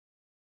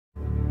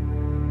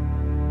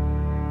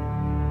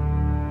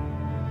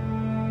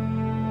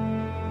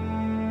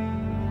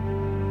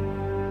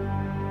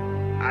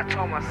I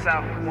told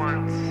myself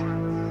once,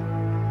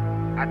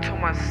 I told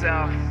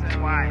myself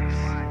twice,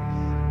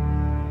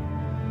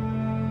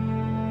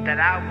 that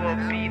I will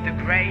be the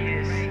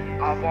greatest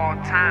of all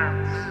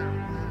times.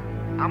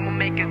 I'm gonna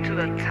make it to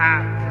the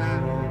top.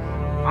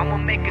 I'm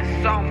gonna make it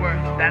somewhere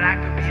that I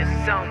could be a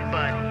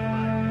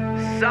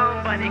somebody.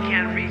 Somebody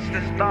can reach the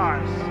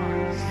stars.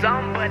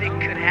 Somebody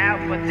could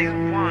have what they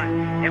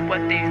want and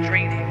what they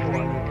dreamed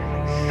for.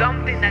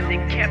 Something that they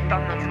kept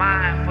on the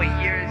mind for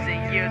years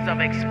and years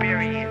of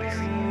experience.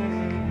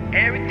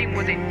 Everything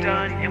what they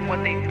done and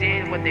what they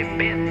did, what they've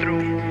been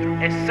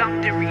through, is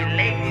something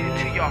related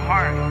to your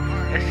heart.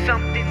 It's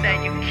something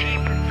that you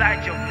keep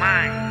inside your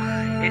mind.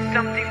 It's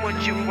something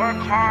what you work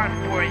hard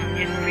for it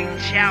and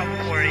reach out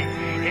for it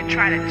and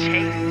try to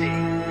chase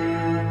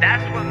it.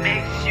 That's what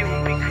makes you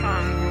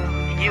become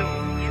you.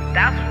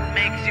 That's what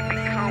makes you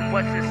become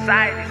what's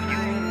inside of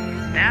you.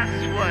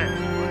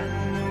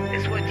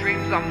 It's what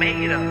dreams are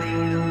made of.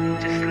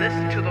 Just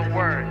listen to the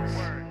words.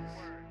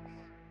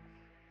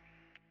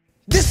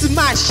 This is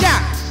my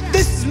shot,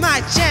 this is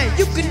my chance.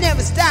 You can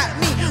never stop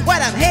me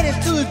when I'm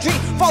headed to the dream.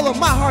 Follow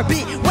my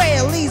heartbeat, where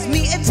it leads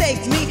me, it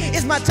takes me.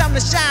 It's my time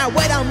to shine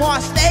when I'm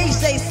on stage.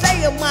 They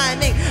say my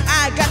name,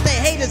 I got the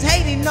haters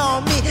hating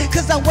on me,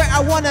 cause I'm where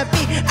I wanna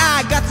be.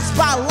 I got the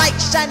spotlight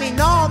shining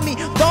on me.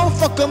 Don't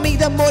fuck with me,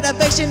 the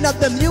motivation of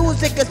the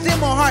music is in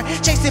my heart,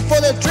 chasing for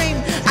the dream.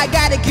 I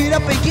gotta get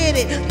up and get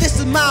it, this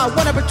is my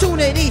one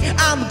opportunity.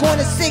 I'm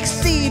gonna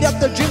succeed of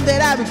the dream that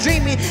I've been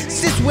dreaming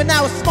since when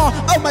I was small,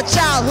 of my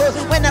childhood.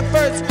 When I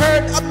first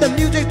heard of the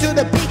music to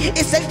the beat,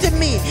 it sang to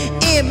me,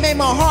 it made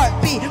my heart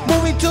beat.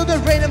 Moving to the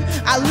rhythm,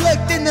 I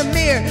looked in the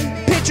mirror,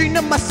 picturing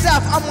of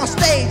myself, I'm on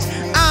stage.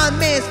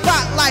 I'm in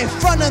spotlight,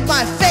 front of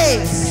my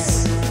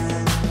face.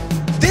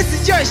 This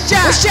is your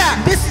shot,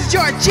 this is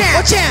your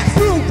chance.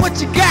 Prove what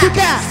you got,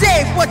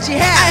 say what you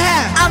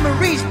have. I'ma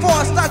reach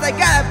for stars, I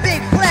got a big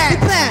plan.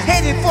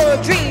 Headed for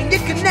a dream, you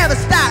can never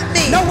stop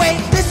me. No way,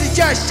 this is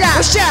your shot,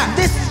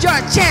 this is your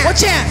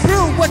chance.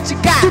 Prove what you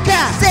got,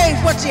 say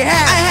what you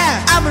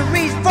have. I'ma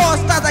reach for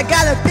stars, I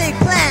got a big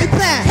plan.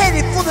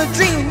 Headed for the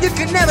dream, you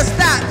can never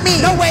stop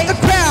me. No way, the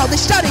crowd, they're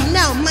shouting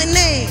out my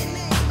name.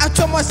 I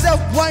told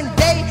myself one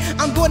day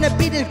I'm gonna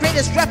be the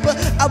greatest rapper.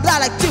 I block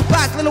like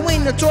Tupac, Lil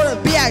Wayne, the tour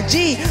of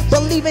B.I.G.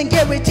 Believe and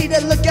guarantee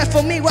that look out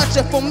for me, watch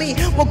out for me.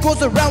 What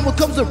goes around, what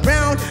comes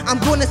around, I'm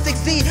gonna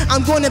succeed.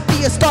 I'm gonna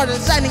be a star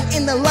that's shining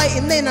in the light,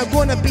 and then I'm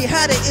gonna be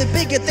hotter and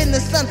bigger than the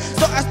sun.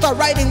 So I start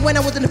writing when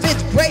I was in the 5th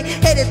grade,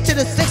 headed to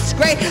the 6th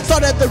grade.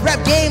 Started the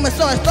rap game, and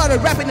so I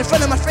started rapping in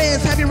front of my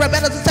friends, having rap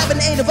battles with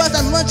 7, 8 of us.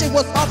 At lunch it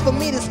was hard for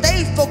me to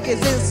stay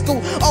focused in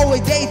school.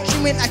 Always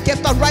daydreaming, I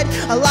kept on writing.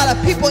 A lot of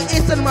people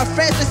instead of my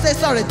friends, they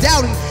started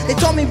doubting. They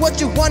told me what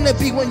you wanna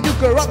be when you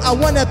grow up. I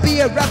wanna be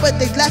a rapper.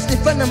 They laughed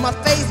in front of my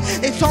face.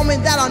 They told me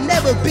that I'll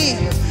never be.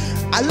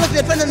 I looked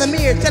in front of the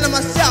mirror, telling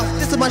myself,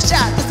 this is my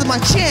shot, this is my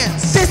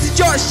chance. This is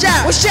your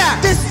shot,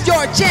 this is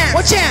your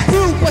chance.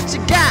 Prove what you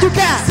got,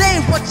 say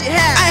what you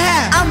have.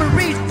 I'ma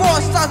reach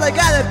for stars, I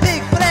got a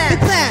big plan.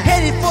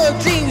 Headed for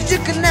dreams, you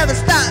can never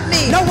stop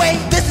me. No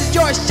way, this is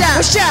your shot,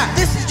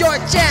 this is your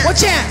chance.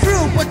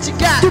 Prove what you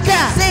got,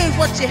 say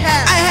what you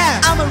have.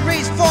 I'ma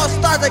reach for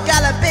stars, I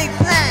got a big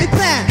plan.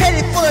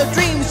 Headed for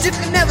dreams, you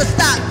can never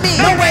stop me.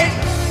 No way,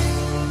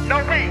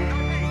 no way,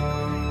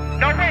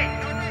 no way.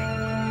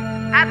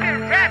 I've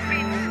been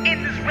rapping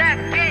in this rap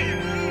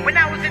game when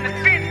I was in the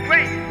 5th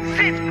grade,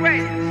 6th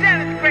grade,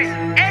 7th grade,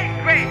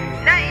 8th grade,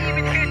 not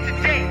even here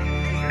today.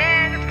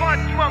 Man, it's going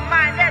through my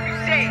mind every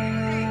day.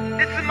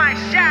 This is my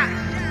shot,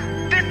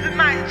 this is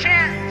my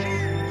chance.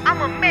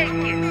 I'ma make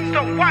it,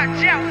 so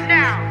watch out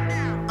now.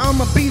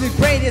 I'ma be the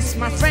greatest.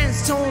 My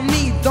friends told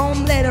me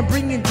don't let them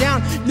bring you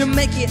down, you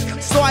make it.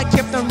 So I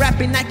kept on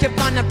rapping, I kept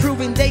on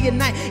improving day and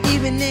night,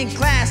 even in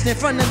class, in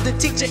front of the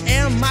teacher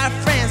and my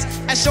friends.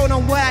 I showed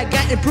them what I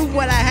got, improved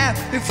what I have.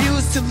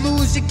 Refuse to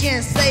lose, you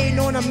can't say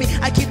no to me.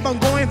 I keep on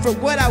going for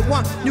what I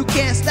want, you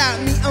can't stop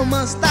me. I'm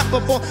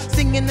unstoppable.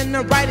 Singing and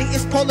the writing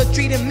is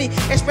poetry to me,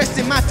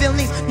 expressing my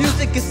feelings.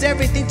 Music is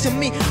everything to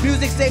me.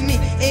 Music saved me,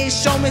 it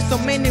showed me so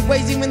many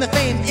ways. Even the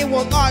fame, it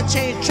will all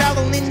change.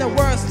 Traveling the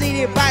world,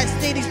 city by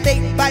city,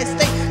 state by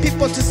state,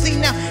 people to see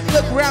now.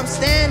 Look where I'm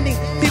standing.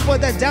 People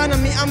that down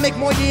on me, I'll make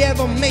more you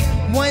ever make.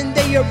 One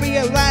day you'll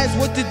realize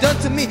what you done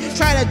to me.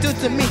 Try to do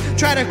to me,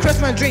 try to crush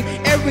my dream.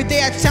 Every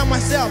day I tell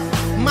myself.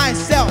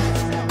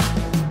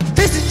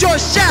 This is your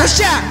shot,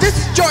 this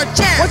is your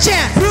chance.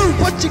 Prove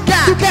what you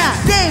got,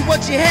 say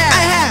what you have.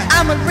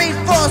 I'ma reach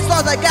for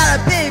stars, I got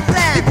a big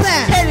plan.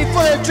 Heading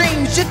for the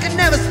dreams, you can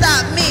never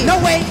stop me. No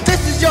way,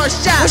 this is your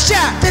shot,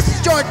 this is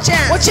your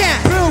chance.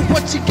 Prove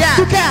what you got,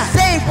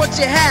 say what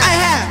you have.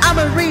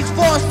 I'ma reach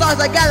for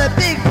stars, I got a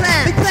big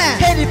plan.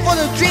 Heading for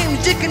the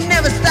dreams, you can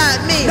never stop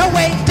me. No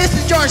way, this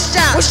is your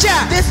shot,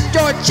 this is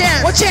your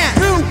chance.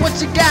 Prove what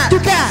you got,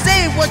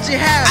 say what you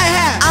have.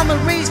 I'ma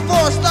reach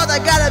for stars, I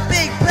got a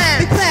big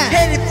plan.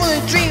 Headed for the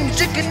dreams,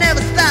 you can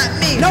never stop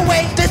me. No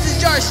way, this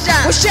is your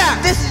shot,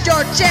 this is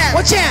your chance.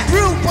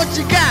 Prove what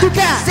you got,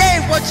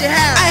 say what you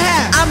have.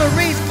 I'ma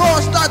reach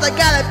for stars, I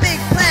got a big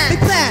plan.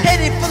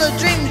 Headed for the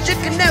dreams, you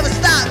can never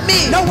stop me.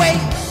 me. No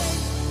way.